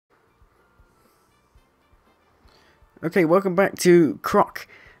Okay, welcome back to Croc.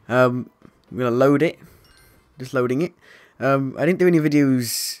 I'm gonna load it. Just loading it. I didn't do any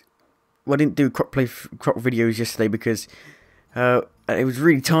videos. Well, I didn't do Croc videos yesterday because I was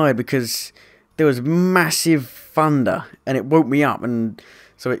really tired because there was massive thunder and it woke me up, and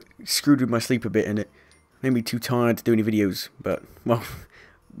so it screwed with my sleep a bit and it made me too tired to do any videos. But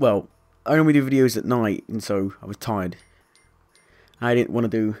well, I only do videos at night, and so I was tired. I didn't want to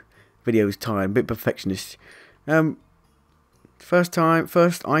do videos tired. I'm a bit perfectionist. First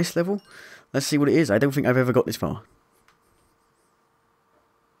ice level. Let's see what it is. I don't think I've ever got this far.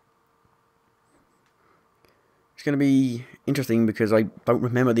 It's going to be interesting because I don't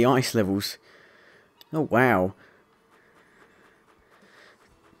remember the ice levels. Oh, wow.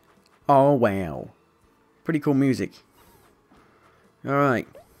 Oh, wow. Pretty cool music. Alright.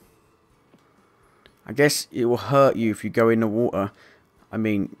 I guess it will hurt you if you go in the water. I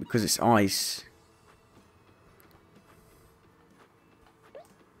mean, because it's ice.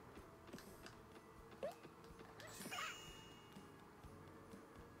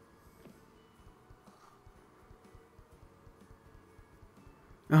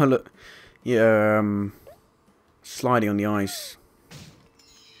 Oh, look. Yeah, sliding on the ice.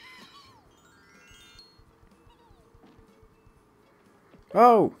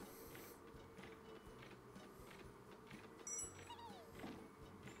 Oh!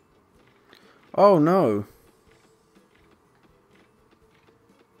 Oh, no.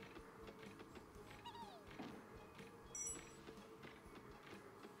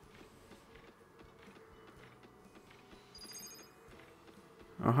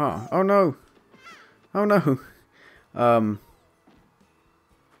 Aha. Oh, no. Oh, no.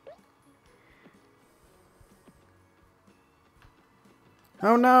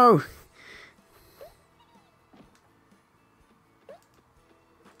 Oh, no.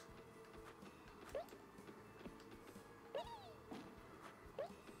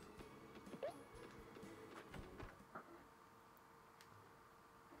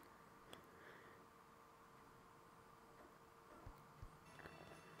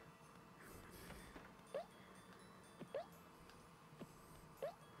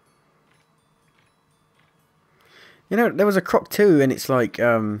 You know, there was a Croc too, and it's like,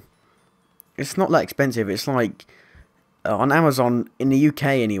 it's not that expensive. It's like, on Amazon, in the UK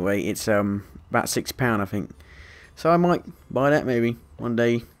anyway, it's, about £6, I think. So I might buy that maybe one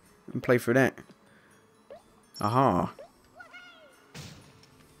day and play through that. Aha.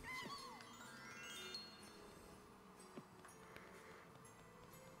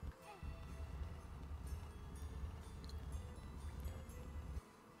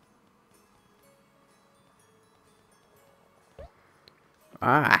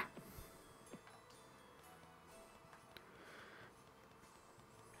 Ah.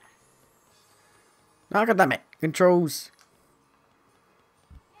 Oh, God damn it. Controls.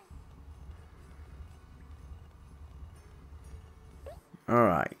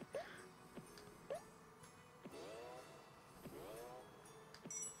 Alright.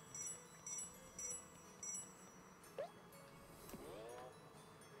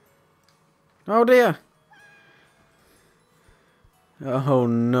 Oh dear. Oh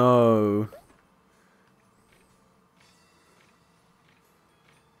no.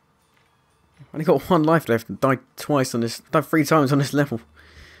 I only got one life left and died died 3 times on this level.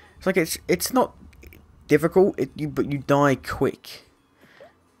 It's like it's not difficult, but you die quick.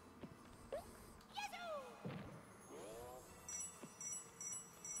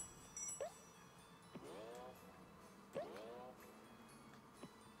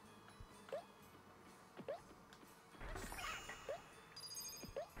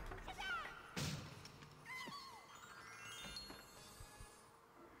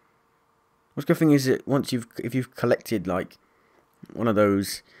 What's good thing is that if you've collected like one of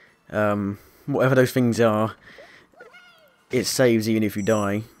those whatever those things are, it saves even if you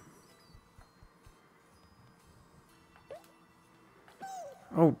die.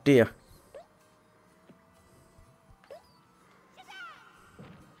 Oh dear.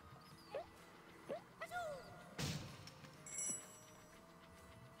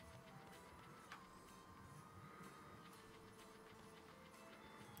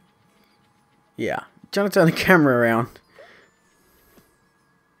 Yeah, trying to turn the camera around.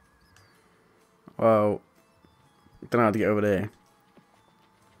 Well, don't know how to get over there.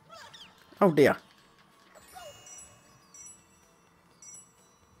 Oh dear.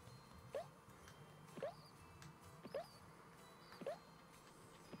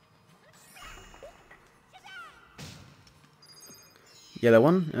 Yellow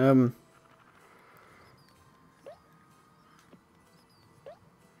one.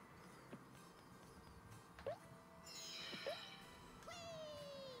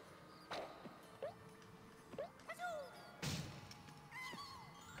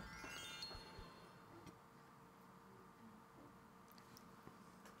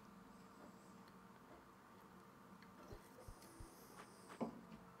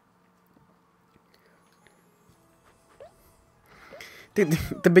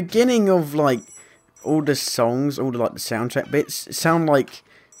 The beginning of like all the songs, all the like the soundtrack bits sound like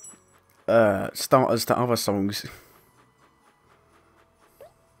starters to other songs.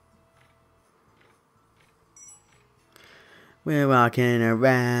 We're walking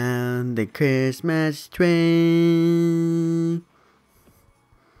around the Christmas tree.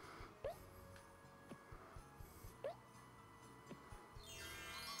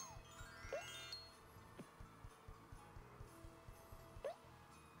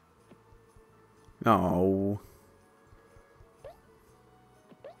 Oh.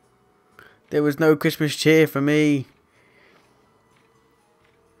 There was no Christmas cheer for me.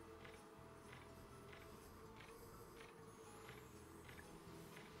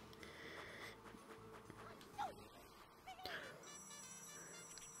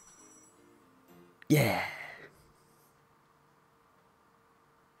 Yeah.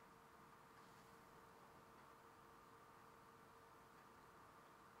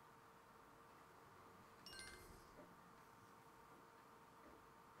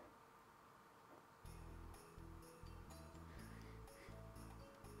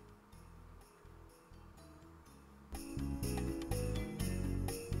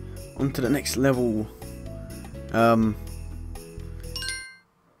 On to the next level.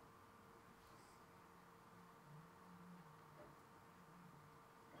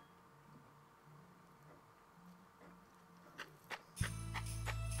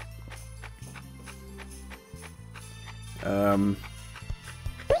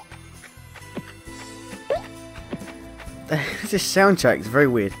 This soundtrack is very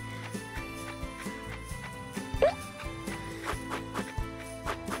weird.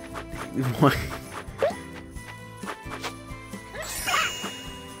 What?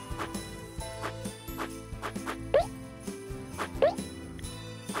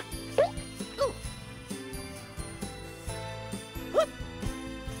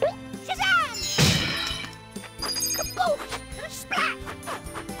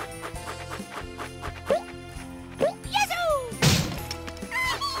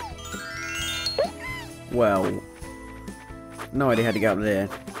 Well, no idea how to get up there.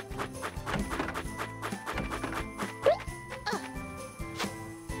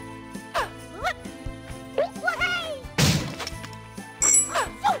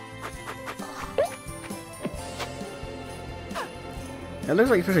 It looks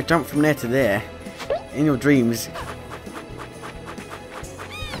like you're supposed to jump from there to there in your dreams.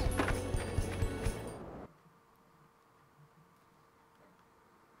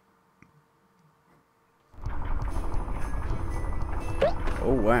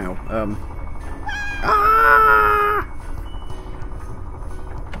 Oh wow. Ah!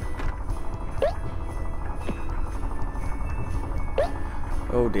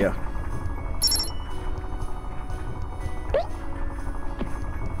 Oh dear.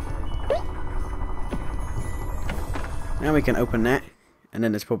 Now we can open that, and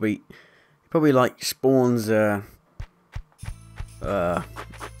then there's probably like spawns a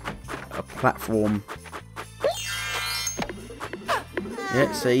platform.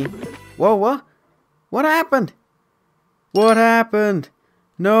 Yeah, see. Whoa, what? What happened? What happened?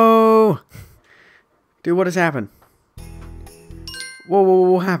 No! Dude, what has happened? Whoa,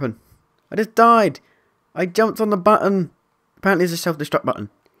 what happened? I just died. I jumped on the button. Apparently it's a self-destruct button.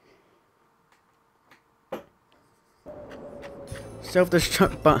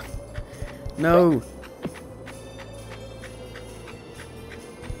 Self-destruct button. No.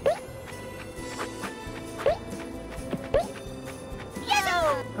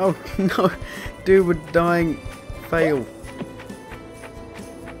 Oh no, dude, we're dying. Fail.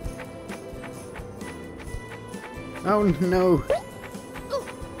 Oh no.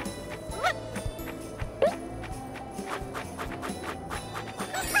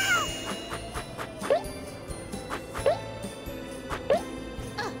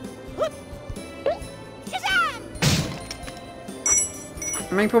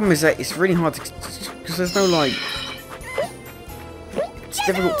 The main problem is that it's really hard to, because there's no like. It's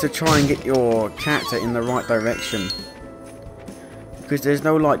difficult to try and get your character in the right direction, because there's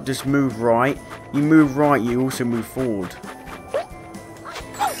no like just move right. You move right, you also move forward.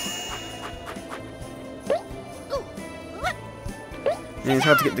 And it's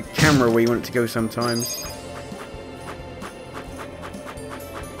hard to get the camera where you want it to go sometimes.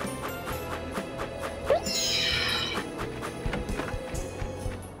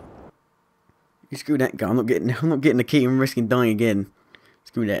 You screw that guy. I'm not getting the key and risking dying again.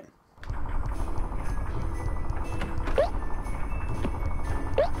 Screw that.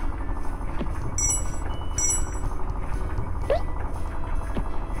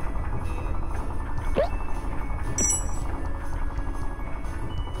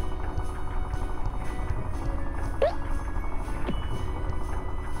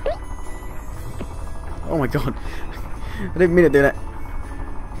 Oh my god. I didn't mean to do that.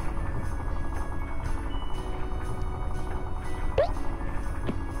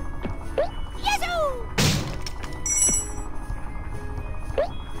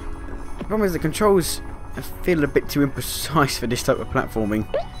 The problem is the controls feel a bit too imprecise for this type of platforming.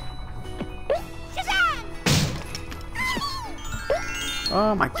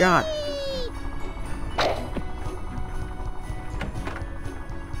 Oh my god.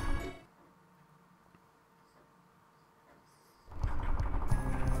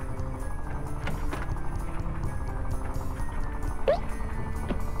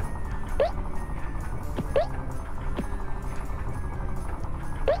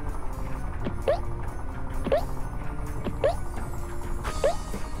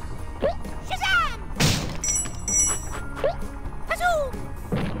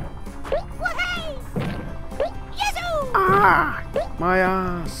 Ah, my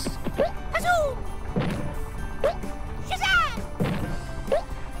ass.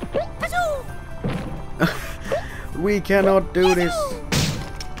 We cannot do this.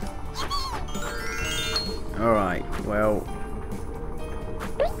 Alright, well.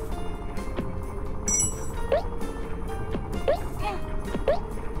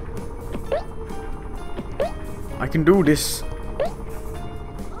 I can do this.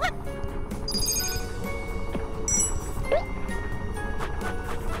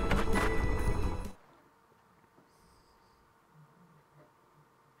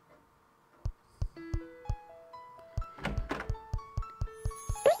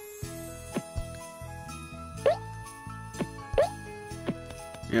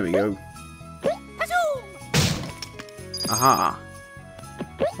 There we go. Aha.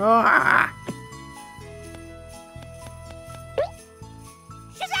 Ah.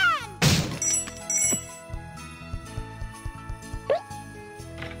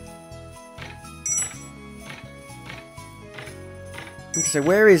 So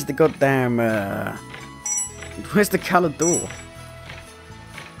where is the goddamn where's the coloured door?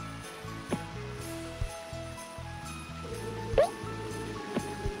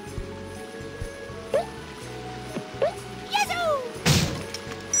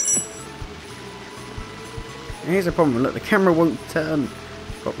 Here's the problem, look, the camera won't turn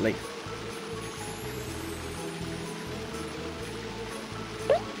properly.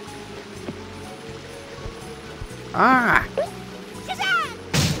 Ah!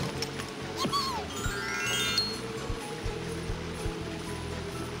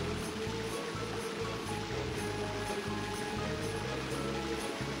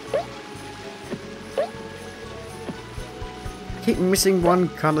 I keep missing one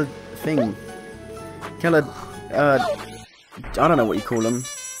coloured thing. Coloured, I don't know what you call them.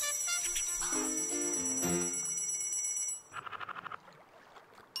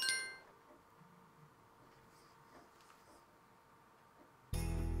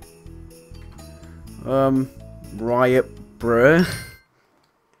 Riot bruh.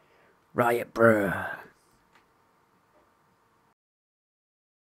 Riot bruh.